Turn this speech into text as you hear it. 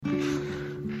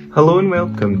Hello and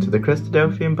welcome to the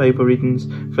Christadelphian Bible readings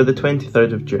for the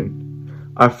 23rd of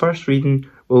June. Our first reading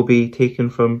will be taken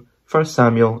from 1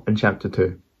 Samuel in chapter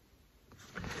 2.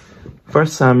 1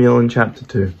 Samuel in chapter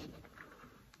 2.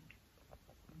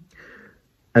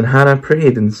 And Hannah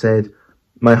prayed and said,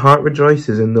 "My heart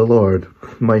rejoices in the Lord,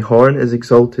 my horn is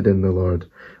exalted in the Lord.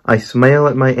 I smile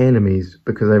at my enemies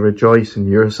because I rejoice in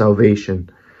your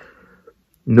salvation.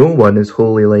 No one is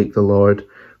holy like the Lord,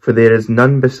 for there is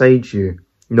none besides you.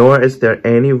 Nor is there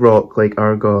any rock like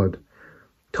our God.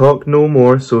 Talk no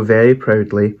more so very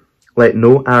proudly, let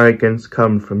no arrogance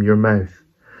come from your mouth.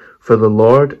 For the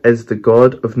Lord is the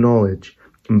God of knowledge,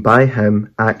 and by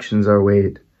him actions are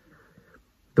weighed.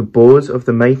 The bows of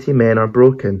the mighty men are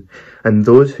broken, and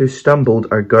those who stumbled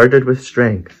are girded with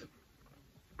strength.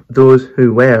 Those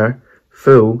who were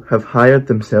full have hired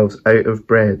themselves out of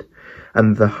bread,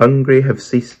 and the hungry have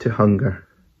ceased to hunger.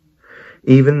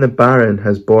 Even the barren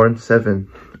has borne 7,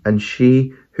 and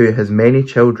she who has many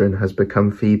children has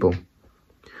become feeble.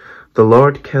 The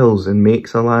Lord kills and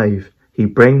makes alive. He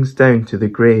brings down to the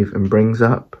grave and brings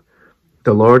up.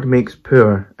 The Lord makes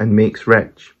poor and makes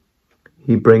rich.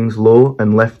 He brings low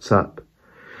and lifts up.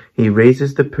 He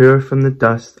raises the poor from the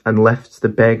dust and lifts the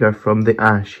beggar from the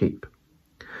ash heap,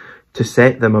 to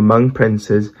set them among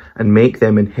princes and make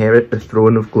them inherit the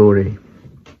throne of glory.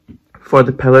 For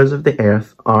the pillars of the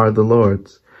earth are the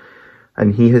Lord's,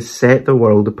 and he has set the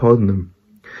world upon them.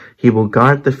 He will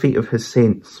guard the feet of his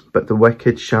saints, but the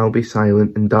wicked shall be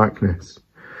silent in darkness.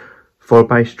 For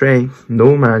by strength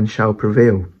no man shall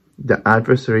prevail. The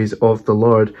adversaries of the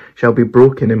Lord shall be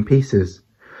broken in pieces.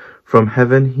 From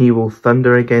heaven he will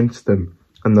thunder against them,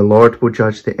 and the Lord will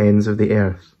judge the ends of the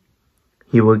earth.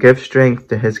 He will give strength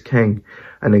to his king,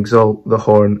 and exalt the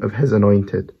horn of his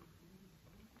anointed.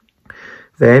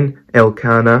 Then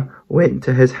Elkanah went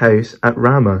to his house at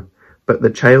Ramah, but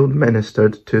the child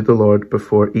ministered to the Lord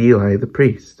before Eli the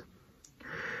priest.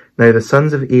 Now the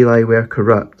sons of Eli were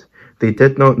corrupt, they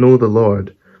did not know the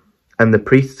Lord. And the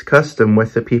priest's custom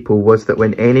with the people was that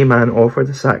when any man offered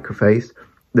a sacrifice,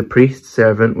 the priest's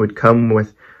servant would come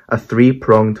with a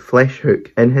 3-pronged flesh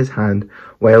hook in his hand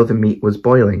while the meat was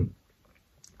boiling.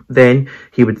 Then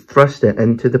he would thrust it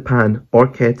into the pan, or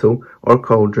kettle, or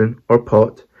cauldron, or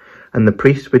pot, and the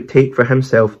priest would take for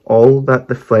himself all that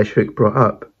the flesh hook brought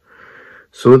up.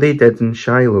 So they did in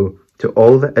Shiloh to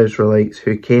all the Israelites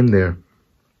who came there.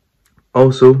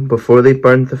 Also, before they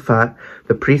burned the fat,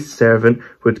 the priest's servant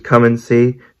would come and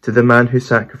say to the man who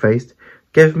sacrificed,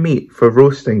 "Give meat for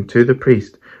roasting to the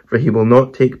priest, for he will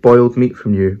not take boiled meat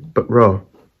from you, but raw."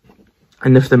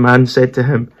 And if the man said to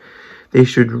him, "They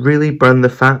should really burn the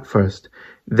fat first,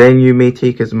 then you may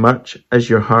take as much as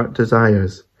your heart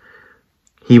desires,"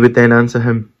 he would then answer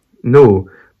him, "No,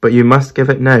 but you must give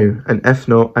it now, and if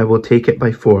not, I will take it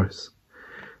by force."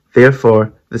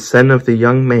 Therefore the sin of the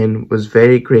young men was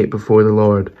very great before the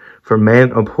Lord, for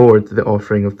men abhorred the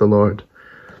offering of the Lord.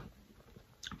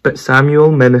 But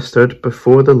Samuel ministered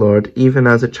before the Lord even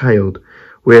as a child,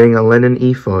 wearing a linen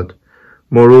ephod.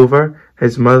 Moreover,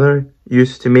 his mother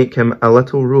used to make him a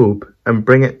little robe and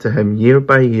bring it to him year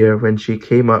by year when she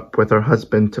came up with her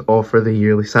husband to offer the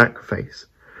yearly sacrifice.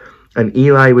 And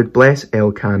Eli would bless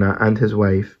Elkanah and his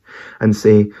wife, and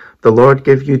say, "The Lord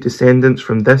give you descendants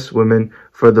from this woman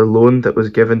for the loan that was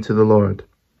given to the Lord."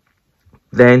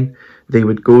 Then they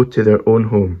would go to their own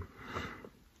home.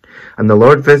 And the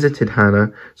Lord visited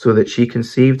Hannah, so that she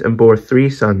conceived and bore 3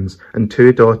 sons and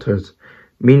 2 daughters.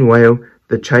 Meanwhile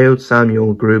the child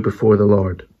Samuel grew before the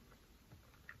Lord.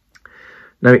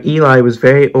 Now Eli was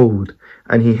very old,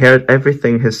 and he heard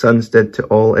everything his sons did to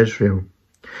all Israel,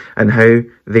 and how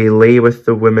they lay with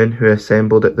the women who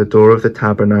assembled at the door of the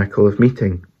tabernacle of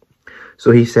meeting.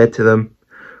 So he said to them,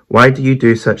 "Why do you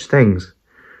do such things?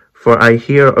 For I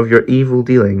hear of your evil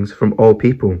dealings from all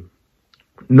people.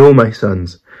 No, my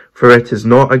sons, for it is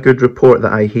not a good report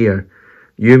that I hear.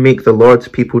 You make the Lord's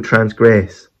people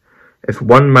transgress. If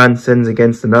one man sins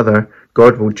against another,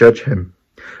 God will judge him.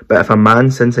 But if a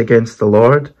man sins against the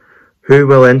Lord, who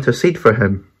will intercede for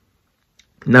him?"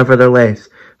 Nevertheless,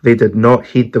 they did not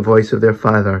heed the voice of their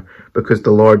father, because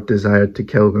the Lord desired to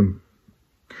kill them.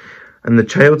 And the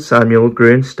child Samuel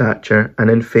grew in stature and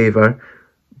in favour,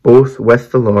 both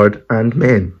with the Lord and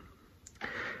men.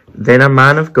 Then a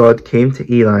man of God came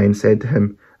to Eli and said to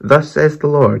him, "Thus says the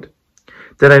Lord,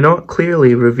 did I not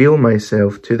clearly reveal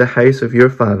myself to the house of your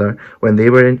father when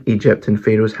they were in Egypt in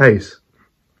Pharaoh's house?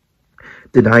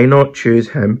 Did I not choose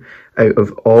him out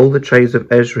of all the tribes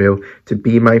of Israel to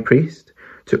be my priest,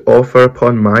 to offer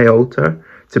upon my altar,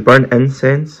 to burn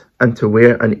incense, and to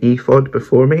wear an ephod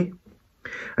before me?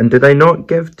 And did I not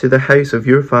give to the house of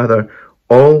your father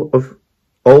all of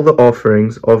all the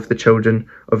offerings of the children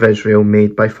of Israel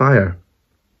made by fire?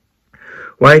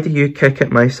 Why do you kick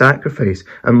at my sacrifice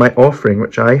and my offering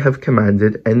which I have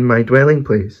commanded in my dwelling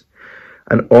place,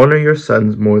 and honour your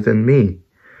sons more than me,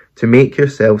 to make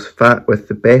yourselves fat with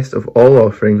the best of all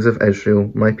offerings of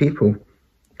Israel my people?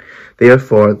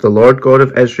 Therefore the Lord God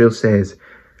of Israel says,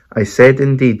 I said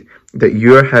indeed that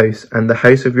your house and the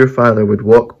house of your father would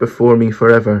walk before me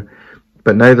forever.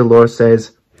 But now the Lord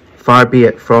says, far be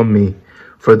it from me,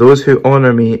 for those who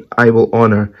honour me I will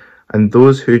honour, and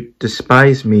those who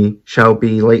despise me shall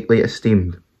be lightly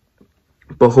esteemed.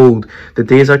 Behold, the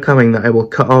days are coming that I will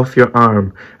cut off your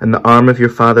arm and the arm of your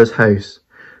father's house,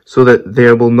 so that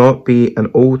there will not be an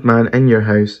old man in your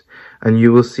house, and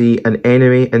you will see an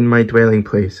enemy in my dwelling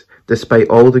place, despite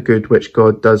all the good which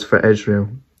God does for Israel.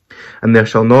 And there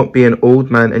shall not be an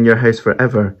old man in your house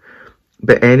forever,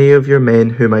 but any of your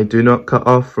men whom I do not cut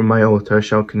off from my altar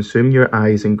shall consume your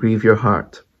eyes and grieve your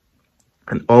heart.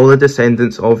 And all the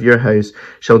descendants of your house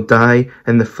shall die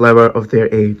in the flower of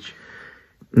their age.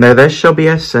 Now this shall be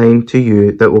a sign to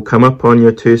you that will come upon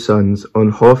your two sons,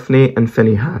 on Hophni and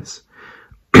Phinehas.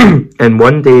 And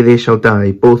one day they shall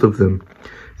die, both of them.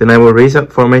 Then I will raise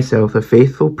up for myself a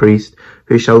faithful priest,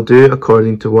 who shall do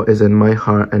according to what is in my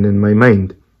heart and in my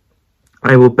mind.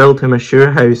 I will build him a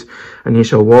sure house, and he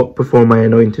shall walk before my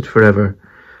anointed forever.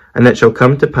 And it shall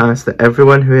come to pass that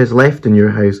everyone who is left in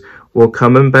your house will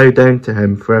come and bow down to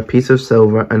him for a piece of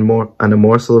silver and a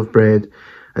morsel of bread,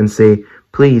 and say,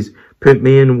 Please put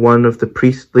me in one of the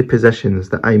priestly positions,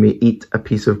 that I may eat a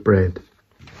piece of bread.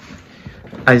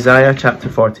 Isaiah chapter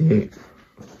 48.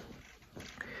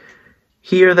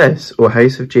 Hear this, O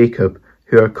house of Jacob,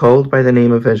 who are called by the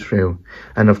name of Israel,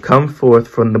 and have come forth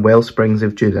from the wellsprings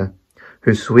of Judah,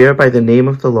 who swear by the name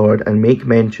of the Lord and make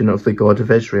mention of the God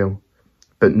of Israel,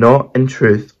 but not in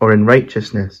truth or in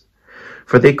righteousness.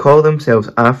 For they call themselves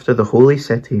after the holy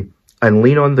city, and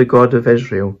lean on the God of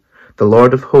Israel. The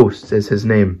Lord of hosts is his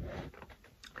name.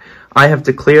 I have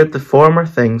declared the former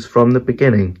things from the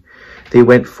beginning. They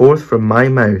went forth from my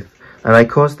mouth, and I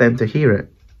caused them to hear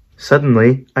it.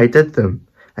 Suddenly I did them,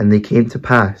 and they came to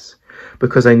pass,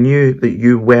 because I knew that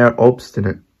you were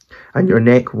obstinate, and your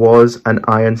neck was an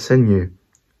iron sinew,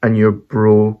 and your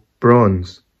brow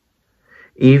bronze.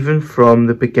 Even from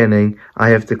the beginning I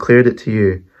have declared it to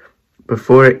you.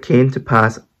 Before it came to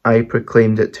pass I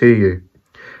proclaimed it to you,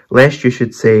 lest you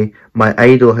should say, My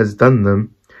idol has done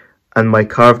them, and my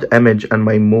carved image and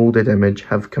my moulded image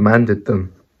have commanded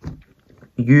them.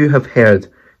 You have heard,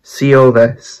 see all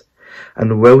this,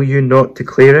 and will you not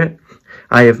declare it?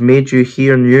 I have made you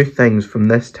hear new things from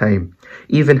this time,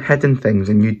 even hidden things,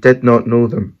 and you did not know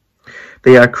them.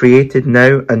 They are created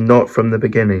now and not from the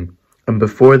beginning, and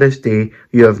before this day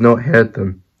you have not heard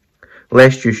them.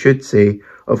 Lest you should say,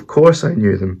 Of course I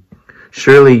knew them.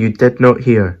 Surely you did not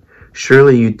hear.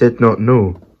 Surely you did not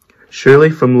know. Surely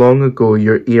from long ago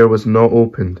your ear was not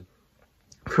opened.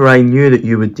 For I knew that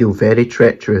you would deal very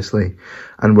treacherously,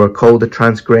 and were called a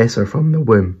transgressor from the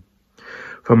womb.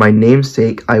 For my name's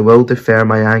sake I will defer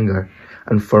my anger,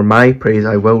 and for my praise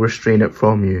I will restrain it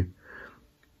from you,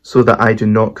 so that I do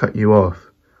not cut you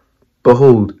off.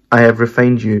 Behold, I have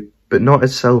refined you, but not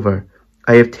as silver.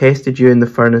 I have tested you in the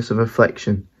furnace of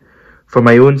affliction. For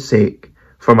my own sake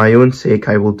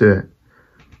I will do it.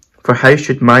 For how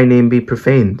should my name be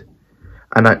profaned?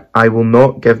 And I will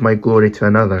not give my glory to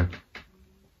another.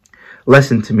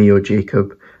 Listen to me, O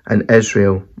Jacob, and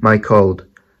Israel, my called.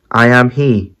 I am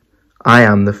he. I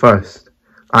am the first.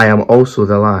 I am also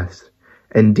the last.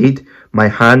 Indeed, my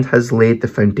hand has laid the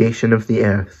foundation of the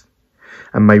earth,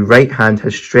 and my right hand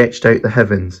has stretched out the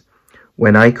heavens.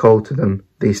 When I call to them,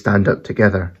 they stand up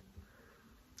together.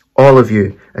 All of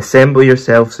you, assemble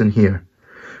yourselves and hear.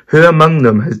 Who among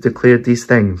them has declared these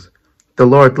things? The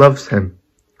Lord loves him.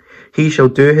 He shall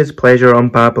do his pleasure on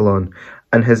Babylon,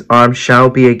 and his arm shall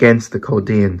be against the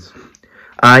Chaldeans.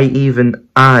 I, even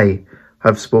I,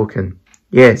 have spoken.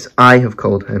 Yes, I have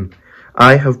called him.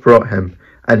 I have brought him,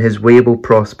 and his way will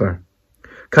prosper.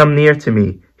 Come near to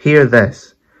me, hear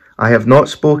this. I have not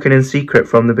spoken in secret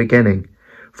from the beginning.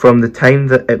 From the time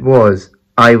that it was,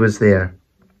 I was there.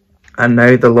 And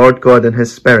now the Lord God and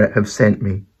his Spirit have sent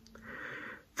me.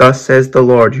 Thus says the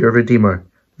Lord your Redeemer,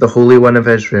 the Holy One of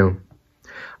Israel.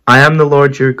 I am the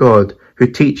Lord your God, who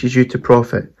teaches you to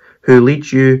profit, who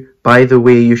leads you by the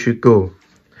way you should go.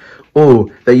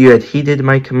 Oh, that you had heeded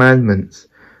my commandments!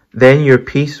 Then your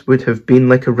peace would have been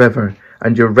like a river,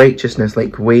 and your righteousness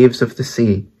like waves of the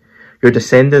sea. Your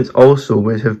descendants also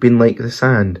would have been like the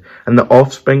sand, and the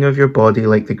offspring of your body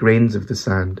like the grains of the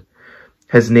sand.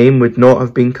 His name would not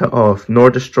have been cut off, nor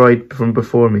destroyed from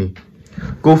before me.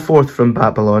 Go forth from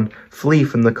Babylon, flee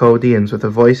from the Chaldeans with a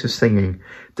voice of singing.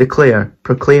 Declare,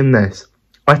 proclaim this,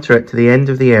 utter it to the end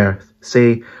of the earth.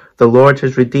 Say, the Lord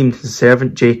has redeemed his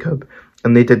servant Jacob,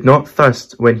 and they did not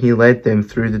thirst when he led them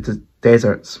through the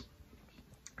deserts.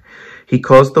 He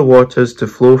caused the waters to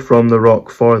flow from the rock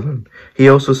for them. He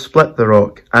also split the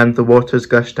rock, and the waters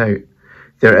gushed out.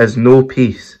 There is no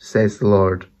peace, says the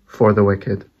Lord, for the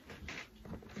wicked.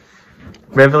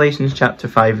 Revelations chapter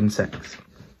 5 and 6.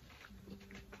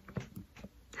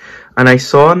 And I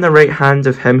saw on the right hand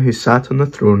of him who sat on the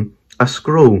throne a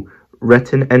scroll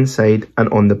written inside and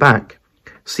on the back,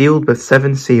 sealed with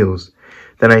 7 seals.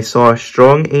 Then I saw a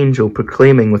strong angel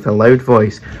proclaiming with a loud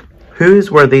voice, Who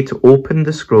is worthy to open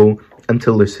the scroll and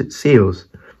to loose its seals?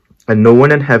 And no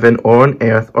one in heaven or on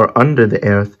earth or under the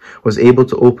earth was able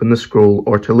to open the scroll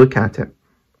or to look at it.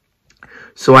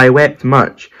 So I wept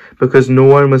much, because no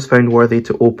one was found worthy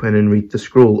to open and read the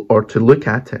scroll or to look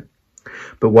at it.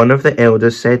 But one of the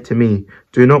elders said to me,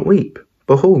 Do not weep.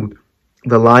 Behold,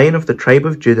 the Lion of the tribe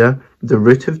of Judah, the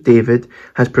Root of David,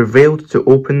 has prevailed to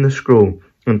open the scroll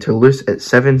and to loose its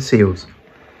 7 seals.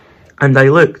 And I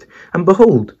looked, and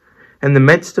behold, in the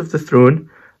midst of the throne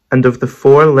and of the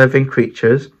 4 living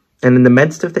creatures, and in the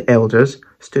midst of the elders,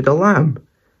 stood a lamb,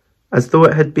 as though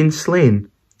it had been slain,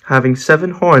 having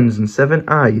 7 horns and 7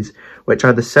 eyes, which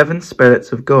are the 7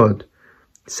 spirits of God,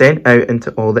 sent out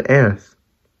into all the earth.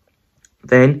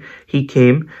 Then he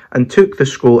came and took the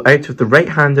scroll out of the right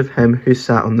hand of him who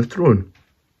sat on the throne.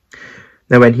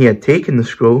 Now when he had taken the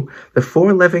scroll, the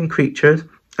 4 living creatures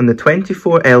and the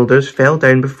 24 elders fell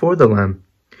down before the Lamb,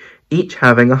 each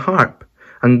having a harp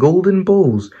and golden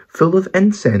bowls full of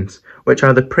incense, which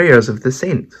are the prayers of the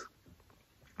saints.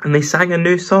 And they sang a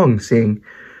new song, saying,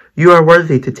 You are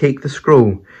worthy to take the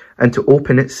scroll and to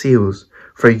open its seals,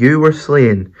 for you were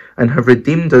slain and have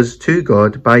redeemed us to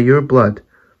God by your blood,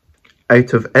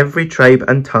 out of every tribe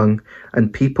and tongue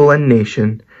and people and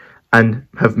nation, and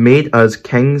have made us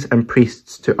kings and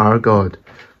priests to our God,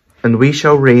 and we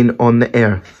shall reign on the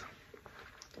earth.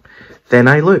 Then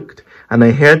I looked, and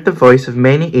I heard the voice of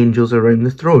many angels around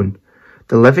the throne,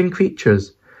 the living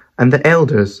creatures, and the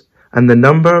elders, and the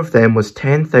number of them was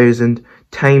 10,000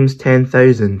 times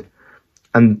 10,000,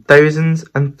 and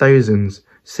thousands,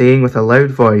 saying with a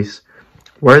loud voice,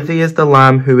 Worthy is the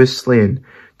Lamb who was slain,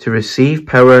 to receive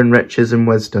power and riches and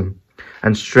wisdom,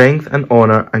 and strength and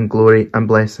honour and glory and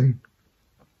blessing.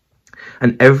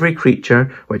 And every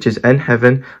creature which is in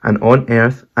heaven and on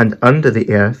earth and under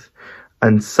the earth,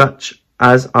 and such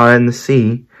as are in the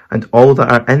sea, and all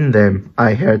that are in them,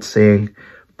 I heard saying,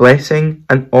 Blessing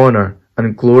and honour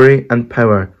and glory and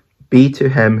power be to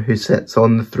him who sits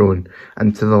on the throne,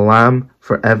 and to the Lamb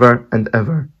for ever and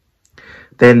ever.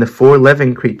 Then the 4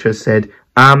 living creatures said,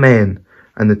 Amen,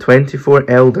 and the 24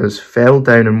 elders fell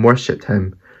down and worshipped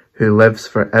him, who lives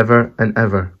for ever and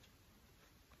ever.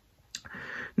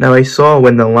 Now I saw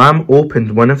when the Lamb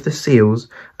opened one of the seals,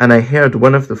 and I heard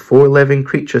one of the 4 living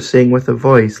creatures saying with a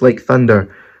voice like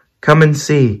thunder, Come and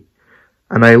see.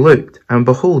 And I looked, and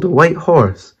behold, a white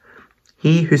horse.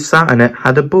 He who sat on it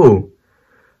had a bow,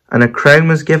 and a crown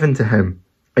was given to him,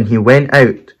 and he went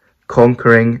out,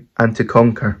 conquering and to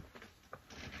conquer.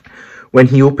 When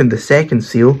he opened the second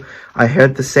seal, I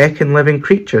heard the 2nd living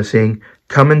creature saying,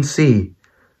 Come and see.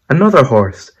 Another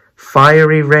horse,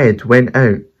 fiery red, went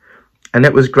out, and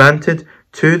it was granted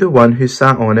to the one who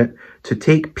sat on it to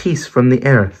take peace from the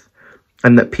earth,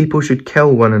 and that people should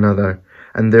kill one another,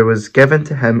 and there was given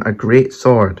to him a great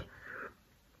sword.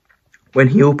 When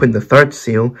he opened the 3rd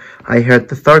seal, I heard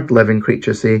the 3rd living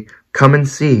creature say, Come and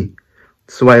see.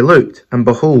 So I looked, and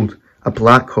behold, a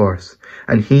black horse,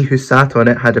 and he who sat on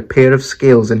it had a pair of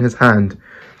scales in his hand.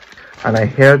 And I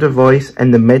heard a voice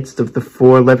in the midst of the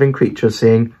 4 living creatures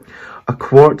saying, A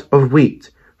quart of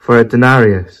wheat for a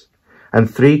denarius,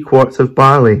 and 3 quarts of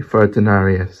barley for a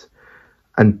denarius,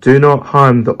 and do not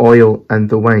harm the oil and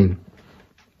the wine.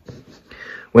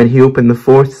 When he opened the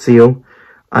 4th seal,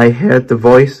 I heard the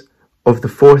voice of the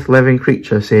 4th living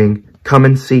creature saying, Come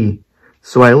and see.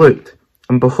 So I looked,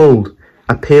 and behold,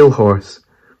 a pale horse,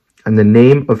 and the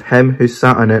name of him who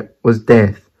sat on it was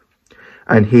Death,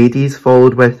 and Hades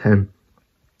followed with him,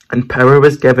 and power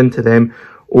was given to them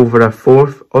over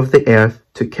 1/4 of the earth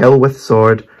to kill with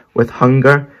sword, with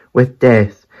hunger, with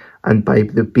death, and by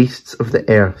the beasts of the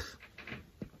earth.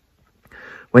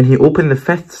 When he opened the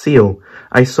 5th seal,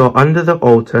 I saw under the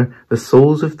altar the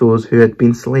souls of those who had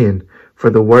been slain for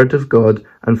the word of God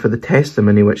and for the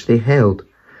testimony which they held.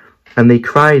 And they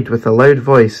cried with a loud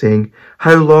voice, saying,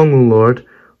 How long, O Lord,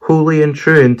 holy and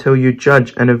true, until you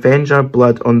judge and avenge our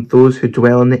blood on those who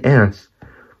dwell on the earth?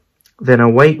 Then a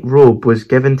white robe was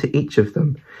given to each of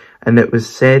them, and it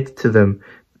was said to them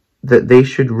that they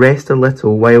should rest a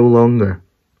little while longer,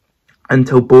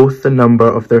 until both the number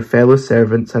of their fellow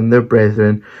servants and their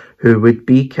brethren, who would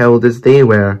be killed as they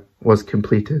were, was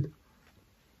completed.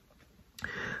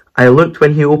 I looked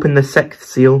when he opened the sixth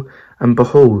seal, and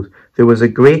behold, there was a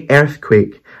great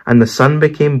earthquake, and the sun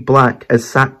became black as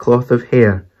sackcloth of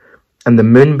hair, and the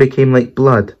moon became like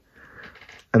blood,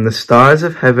 and the stars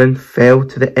of heaven fell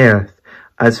to the earth,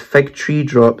 as fig tree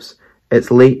drops its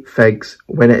late figs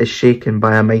when it is shaken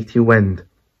by a mighty wind.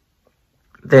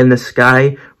 Then the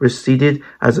sky receded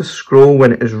as a scroll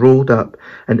when it is rolled up,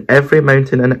 and every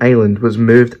mountain and island was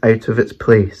moved out of its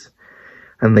place.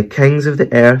 And the kings of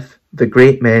the earth, the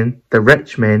great men, the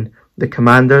rich men, the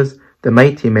commanders, the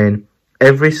mighty men,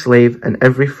 every slave and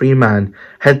every free man,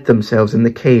 hid themselves in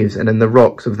the caves and in the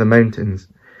rocks of the mountains,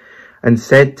 and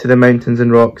said to the mountains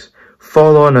and rocks,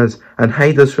 Fall on us, and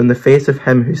hide us from the face of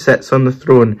him who sits on the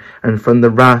throne, and from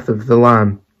the wrath of the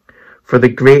Lamb. For the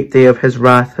great day of his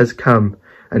wrath has come,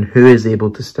 and who is able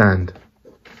to stand?